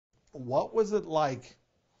What was it like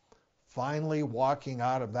finally walking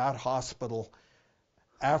out of that hospital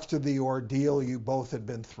after the ordeal you both had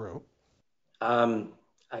been through?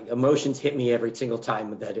 Emotions hit me every single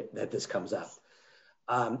time that this comes up.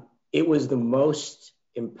 It was the most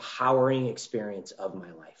empowering experience of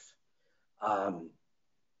my life.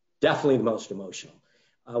 Definitely the most emotional.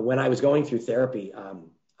 When I was going through therapy,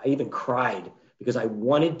 I even cried because I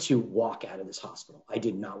wanted to walk out of this hospital. I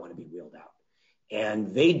did not want to be wheeled out.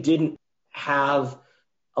 And they didn't have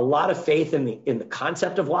a lot of faith in the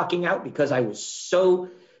concept of walking out because I was so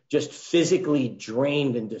just physically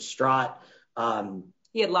drained and distraught.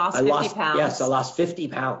 He had lost 50 pounds. Yes, I lost 50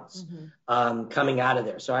 pounds coming out of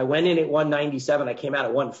there. So I went in at 197. I came out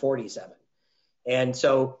at 147. And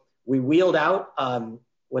so we wheeled out.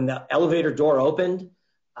 When the elevator door opened,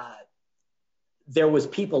 there was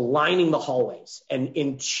people lining the hallways and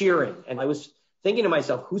in cheering. And I was thinking to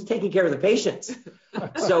myself, who's taking care of the patients?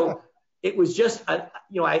 So it was just,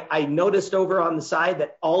 I noticed over on the side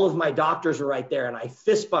that all of my doctors were right there, and I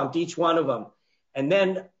fist bumped each one of them. And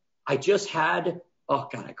then I just had, oh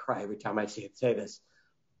God, I cry every time I say this.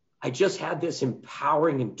 I just had this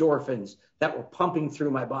empowering endorphins that were pumping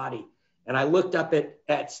through my body. And I looked up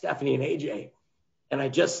at Stephanie and AJ, and I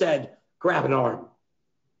just said, grab an arm.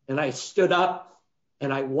 And I stood up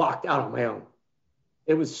and I walked out on my own.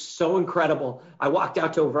 It was so incredible. I walked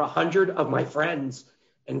out to over 100 of my friends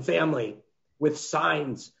and family with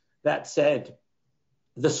signs that said,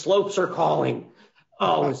 the slopes are calling.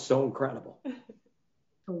 Oh, it was so incredible.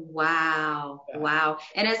 Wow. Wow.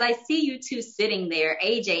 And as I see you two sitting there,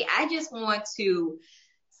 AJ, I just want to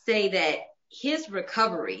say that his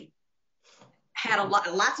recovery had a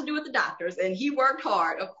lot to do with the doctors, and he worked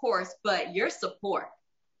hard, of course, but your support,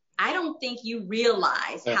 I don't think you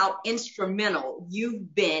realize how instrumental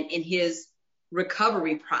you've been in his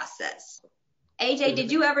recovery process. AJ,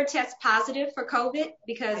 did you ever test positive for COVID?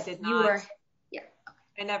 Because I did not. You were, yeah.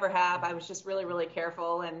 I never have. I was just really, really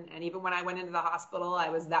careful. And even when I went into the hospital, I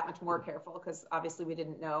was that much more careful because obviously we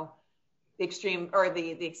didn't know the extreme or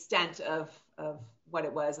the extent of what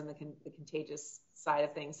it was and the contagious side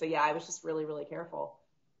of things. So yeah, I was just really, really careful.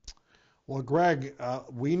 Well, Gregg,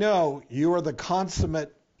 we know you are the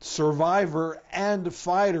consummate survivor and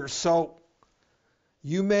fighter. So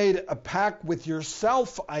you made a pact with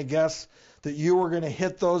yourself, I guess, that you were going to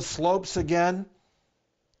hit those slopes again.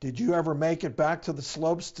 Did you ever make it back to the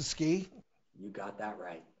slopes to ski? You got that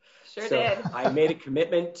right. Sure did. I made a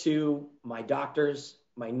commitment to my doctors,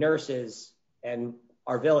 my nurses, and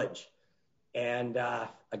our village. And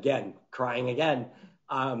again, crying again.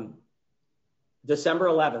 December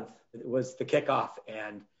 11th was the kickoff.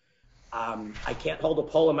 And I can't hold a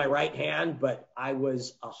pole in my right hand, but I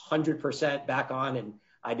was 100% back on and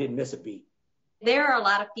I didn't miss a beat. There are a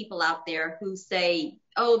lot of people out there who say,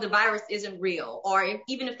 oh, the virus isn't real. Or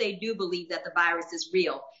even if they do believe that the virus is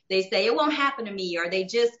real, they say it won't happen to me, or they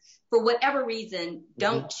just, for whatever reason,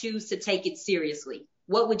 don't choose to take it seriously.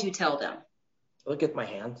 What would you tell them? Look at my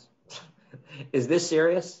hands. Is this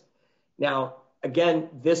serious? Now, again,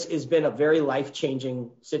 this has been a very life-changing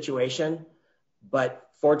situation, but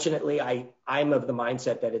fortunately, I'm of the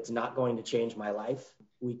mindset that it's not going to change my life.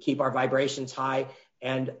 We keep our vibrations high,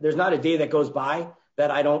 and there's not a day that goes by that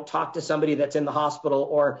I don't talk to somebody that's in the hospital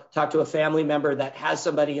or talk to a family member that has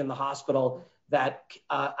somebody in the hospital that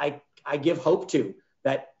I give hope to,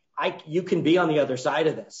 that you can be on the other side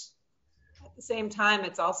of this. At the same time,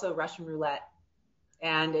 it's also Russian roulette,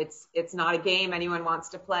 and it's not a game anyone wants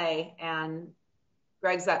to play. And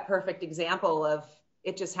Gregg's that perfect example of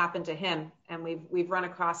it just happened to him, and we've run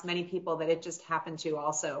across many people that it just happened to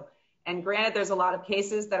also. And granted, there's a lot of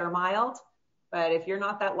cases that are mild, but if you're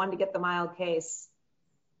not that one to get the mild case,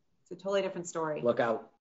 it's a totally different story. Look out.